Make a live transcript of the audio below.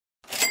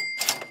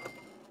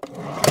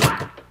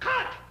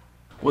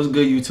What's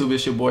good, YouTube?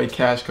 It's your boy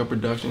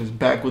KashCutProductions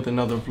back with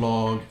another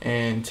vlog,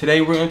 and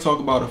today we're gonna talk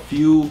about a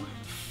few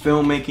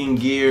filmmaking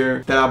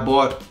gear that I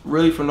bought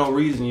really for no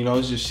reason. You know,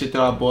 it's just shit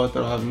that I bought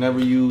that I've never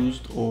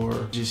used,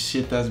 or just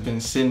shit that's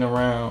been sitting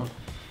around.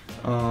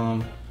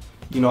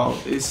 You know,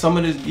 it's some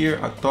of this gear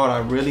I thought I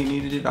really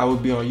needed it. I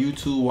would be on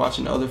YouTube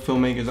watching other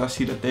filmmakers. I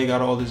see that they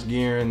got all this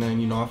gear, and then,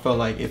 you know, I felt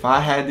like if I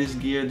had this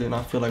gear, then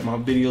I feel like my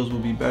videos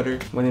would be better.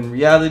 When in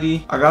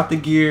reality, I got the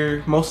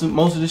gear. Most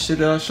of the shit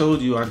that I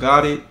showed you, I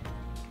got it,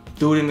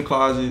 threw it in the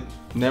closet,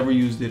 never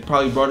used it.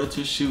 Probably brought it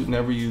to a shoot,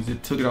 never used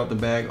it. Took it out the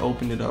bag,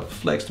 opened it up,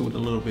 flexed with it a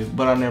little bit,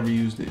 but I never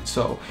used it.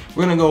 So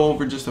we're gonna go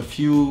over just a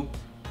few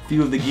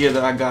of the gear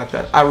that I got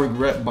that I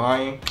regret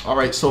buying. All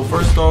right, so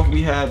first off,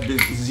 we have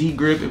this Z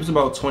grip. It was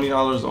about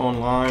 $20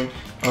 online.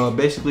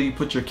 Basically, you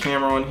put your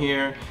camera on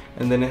here,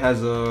 and then it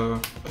has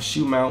a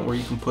shoe mount where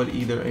you can put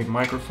either a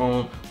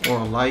microphone or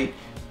a light.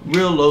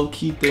 Real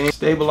low-key thing.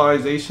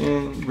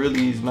 Stabilization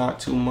really is not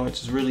too much.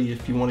 It's really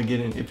if you want to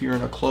get in, if you're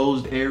in a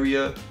closed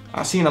area.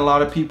 I've seen a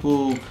lot of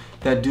people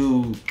that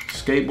do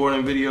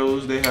skateboarding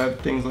videos, they have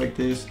things like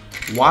this.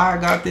 Why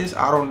I got this,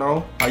 I don't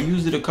know. I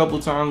used it a couple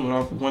times when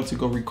I went to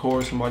go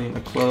record somebody in the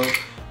club,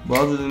 but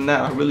other than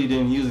that, I really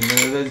didn't use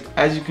it.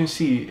 As you can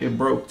see, it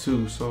broke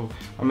too. So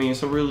I mean,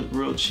 it's a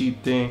real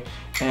cheap thing,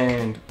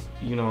 and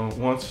you know,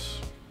 once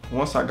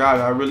I got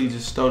it, I really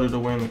just stowed it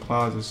away in the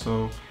closet.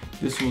 So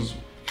this was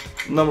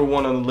number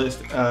one on the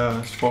list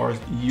as far as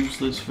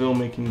useless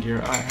filmmaking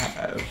gear I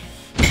have.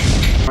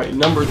 All right,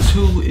 number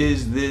two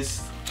is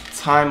this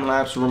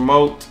time-lapse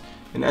remote,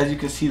 and as you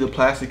can see, the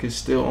plastic is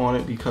still on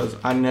it because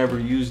I never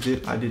used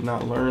it. I did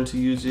not learn to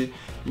use it.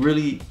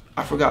 Really,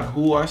 I forgot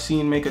who I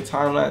seen make a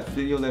time-lapse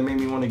video that made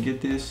me want to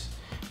get this.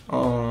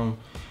 When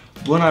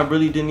I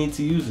really didn't need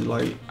to use it.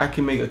 Like, I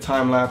can make a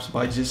time-lapse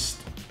by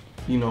just,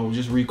 you know,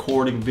 just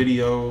recording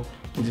video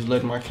and just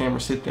letting my camera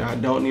sit there. I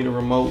don't need a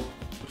remote,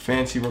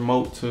 fancy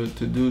remote to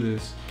do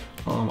this.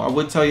 I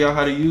would tell y'all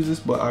how to use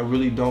this, but I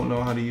really don't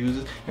know how to use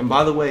it. And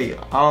by the way,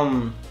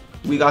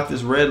 we got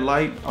this red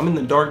light. I'm in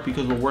the dark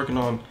because we're working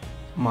on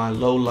my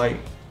low light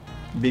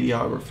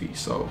videography,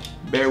 so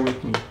bear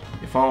with me.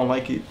 If I don't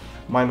like it,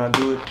 might not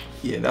do it.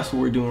 Yeah, that's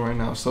what we're doing right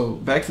now. So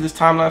back to this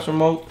time-lapse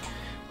remote.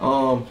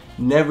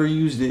 Never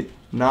used it,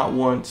 not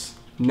once.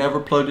 Never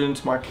plugged it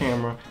into my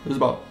camera. It was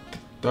about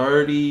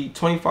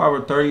 25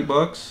 or 30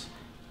 bucks.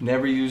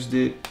 Never used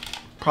it.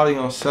 Probably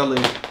gonna sell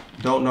it.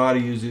 Don't know how to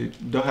use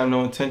it. Don't have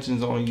no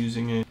intentions on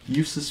using it.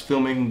 Useless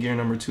filmmaking gear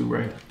number two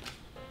right here.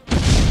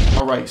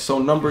 Alright, so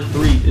number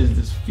three is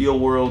this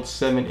FeelWorld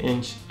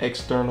 7-inch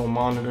external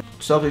monitor.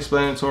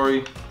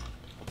 Self-explanatory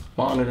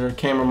monitor,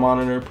 camera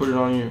monitor. Put it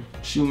on your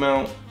shoe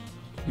mount.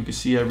 You can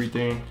see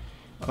everything.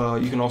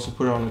 You can also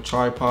put it on a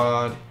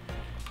tripod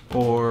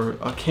or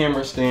a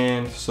camera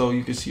stand so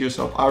you can see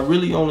yourself. I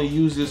really only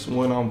use this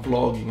when I'm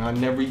vlogging. I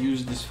never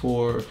use this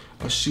for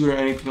a shoot or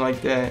anything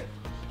like that.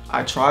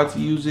 I tried to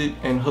use it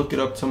and hook it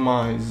up to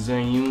my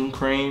Zhiyun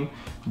crane,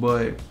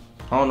 but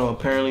I don't know,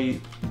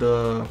 apparently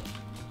the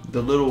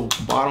little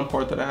bottom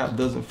part that I have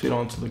doesn't fit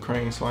onto the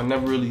crane, so I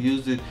never really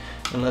used it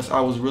unless I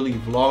was really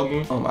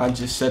vlogging. I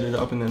just set it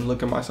up and then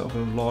look at myself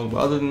and vlog, but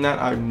other than that,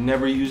 I've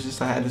never used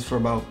this. I had this for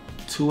about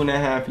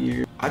 2.5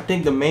 years. I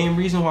think the main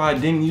reason why I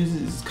didn't use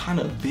it is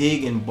kind of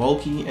big and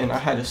bulky, and I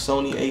had a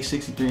Sony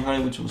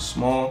a6300, which was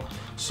small,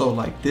 so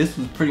like this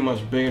was pretty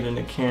much bigger than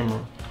the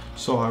camera,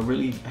 so I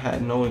really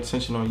had no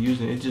intention on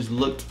using it. It just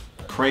looked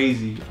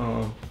crazy.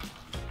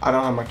 I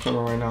don't have my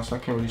camera right now, so I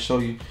can't really show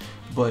you,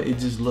 but it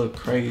just looked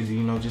crazy,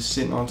 you know, just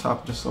sitting on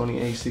top of the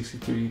Sony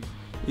a63.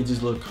 It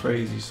just looked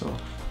crazy. So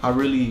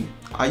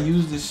I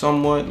use this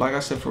somewhat, like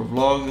I said, for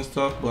vlogs and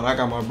stuff, but I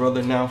got my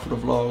brother now for the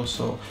vlogs,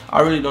 so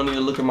I really don't need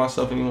to look at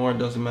myself anymore. It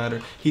doesn't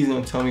matter. He's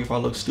gonna tell me if I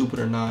look stupid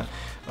or not.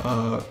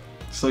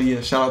 So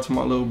yeah, shout out to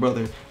my little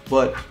brother.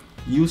 But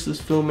useless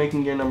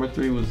filmmaking gear number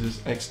three was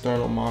this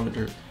external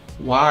monitor.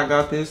 Why I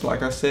got this,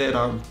 like I said,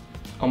 I'm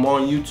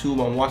on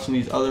YouTube, I'm watching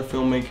these other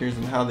filmmakers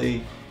and how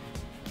they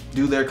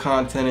do their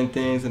content and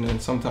things, and then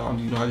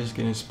sometimes, you know, I just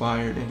get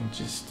inspired and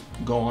just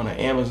go on an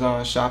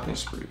Amazon shopping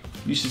spree.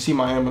 You should see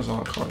my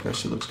Amazon cart, that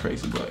shit looks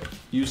crazy. But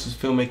useless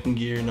filmmaking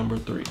gear number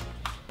three.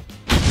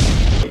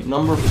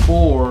 Number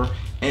four,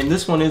 and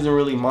this one isn't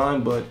really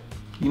mine, but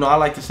you know, I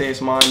like to say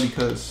it's mine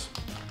because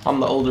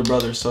I'm the older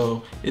brother,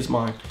 so it's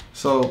mine.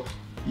 So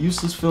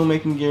useless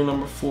filmmaking gear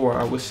number four,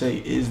 I would say,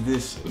 is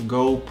this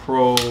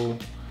GoPro.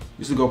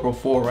 This is a GoPro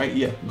 4, right?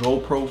 Yeah,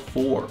 GoPro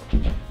 4.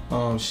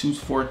 Shoots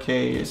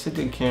 4K. It's a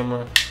good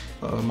camera.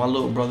 My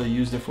little brother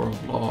used it for a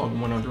vlog,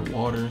 went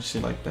underwater and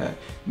shit like that.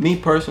 Me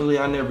personally,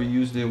 I never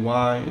used it.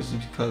 Why? It's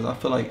because I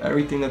feel like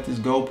everything that this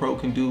GoPro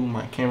can do,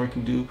 my camera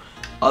can do,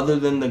 other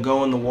than the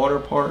go in the water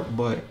part.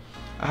 But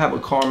I have a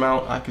car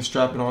mount. I can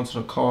strap it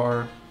onto the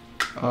car.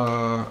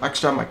 I can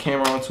strap my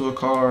camera onto a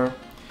car.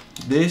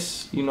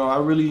 This, you know, I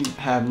really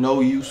have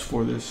no use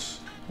for this,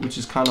 which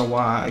is kind of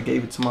why I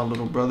gave it to my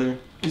little brother.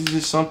 It's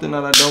just something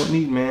that I don't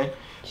need, man.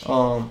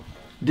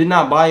 Did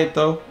not buy it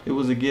though. It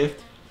was a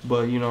gift.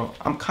 But, you know,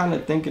 I'm kind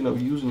of thinking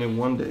of using it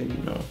one day,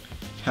 you know.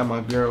 Have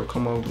my girl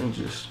come over and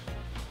just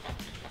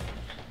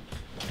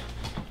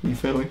You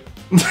feel me?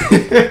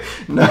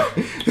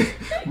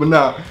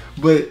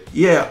 But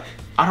yeah,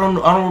 I don't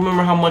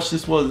remember how much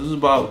this was. It was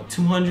about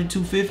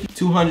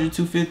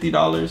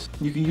 $250.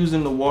 You can use it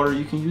in the water,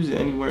 you can use it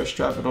anywhere,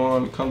 strap it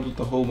on. It comes with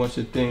a whole bunch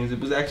of things. It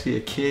was actually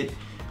a kit,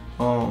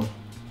 but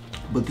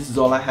this is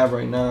all I have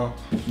right now,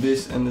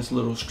 this and this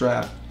little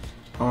strap.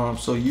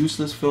 So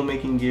useless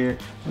filmmaking gear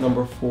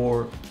number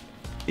 4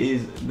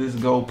 is this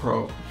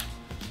GoPro.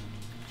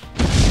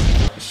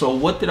 So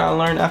what did I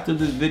learn after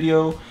this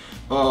video?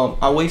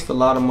 I waste a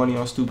lot of money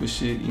on stupid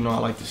shit. You know, I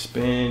like to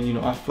spend, you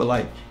know, I feel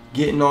like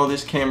getting all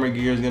this camera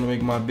gear is gonna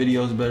make my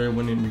videos better,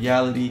 when in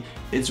reality,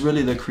 it's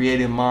really the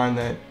creative mind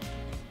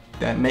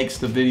that makes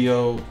the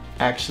video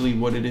actually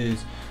what it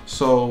is.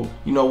 So,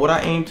 you know, what I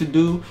aim to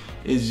do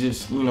is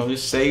just, you know,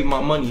 just save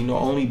my money, you know,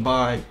 only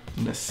buy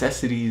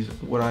necessities,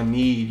 what I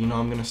need. You know,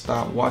 I'm gonna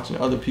stop watching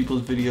other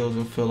people's videos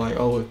and feel like,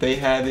 oh, if they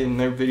have it and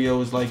their video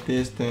is like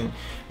this, then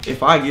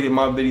if I get it,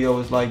 my video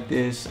is like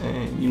this.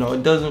 And you know,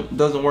 it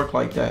doesn't work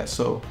like that.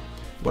 So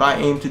what I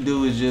aim to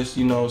do is just,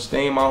 you know,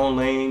 stay in my own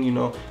lane, you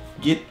know,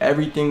 get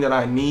everything that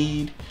I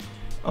need,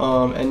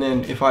 and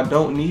then if I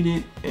don't need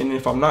it, and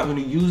if I'm not going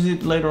to use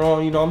it later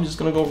on, you know, I'm just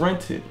going to go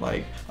rent it.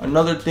 Like,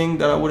 another thing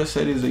that I would have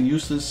said is a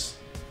useless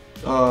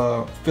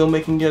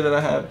filmmaking gear that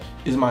I have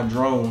is my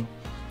drone,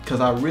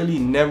 because I really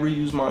never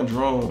use my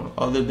drone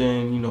other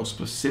than, you know,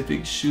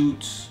 specific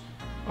shoots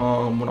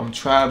when I'm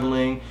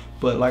traveling.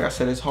 But like I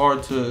said, it's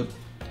hard to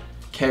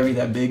carry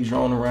that big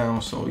drone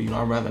around, so you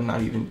know, I'd rather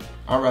not even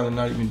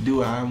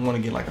do it. I want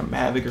to get like a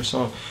Mavic or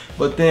something.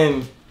 But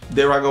then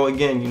there I go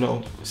again, you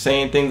know,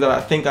 saying things that I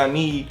think I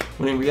need,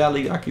 when in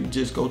reality I could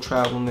just go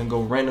travel and then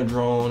go rent a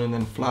drone and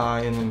then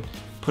fly and then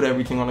put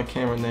everything on the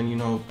camera, and then, you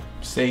know,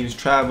 saves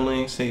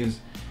traveling, saves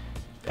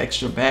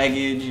extra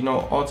baggage, you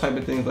know, all type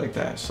of things like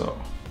that. So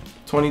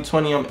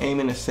 2020, I'm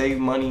aiming to save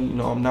money. You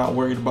know, I'm not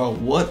worried about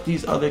what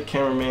these other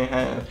cameramen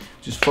have,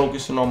 just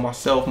focusing on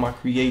myself, my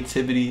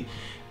creativity,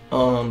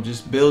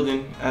 just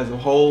building as a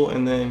whole,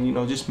 and then, you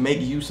know, just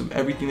make use of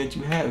everything that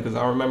you have. Because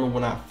I remember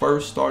when I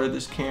first started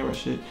this camera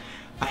shit,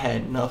 I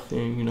had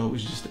nothing, you know, it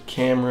was just a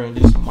camera and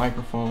just a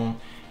microphone.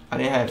 I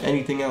didn't have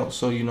anything else.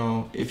 So, you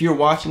know, if you're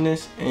watching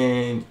this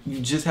and you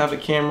just have a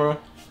camera,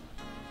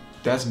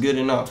 that's good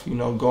enough. You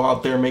know, go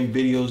out there, make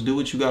videos, do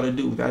what you gotta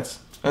do. That's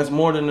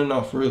more than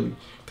enough, really.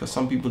 Because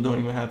some people don't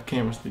even have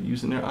cameras, they're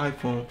using their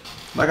iPhone.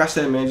 Like I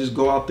said, man, just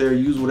go out there,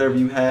 use whatever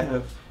you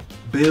have,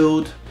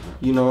 build,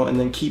 you know, and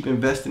then keep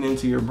investing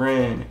into your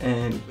brand.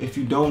 And if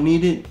you don't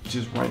need it,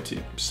 just rent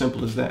it.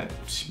 Simple as that.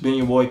 It's been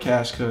your boy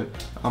Cash Cut.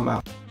 I'm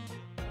out.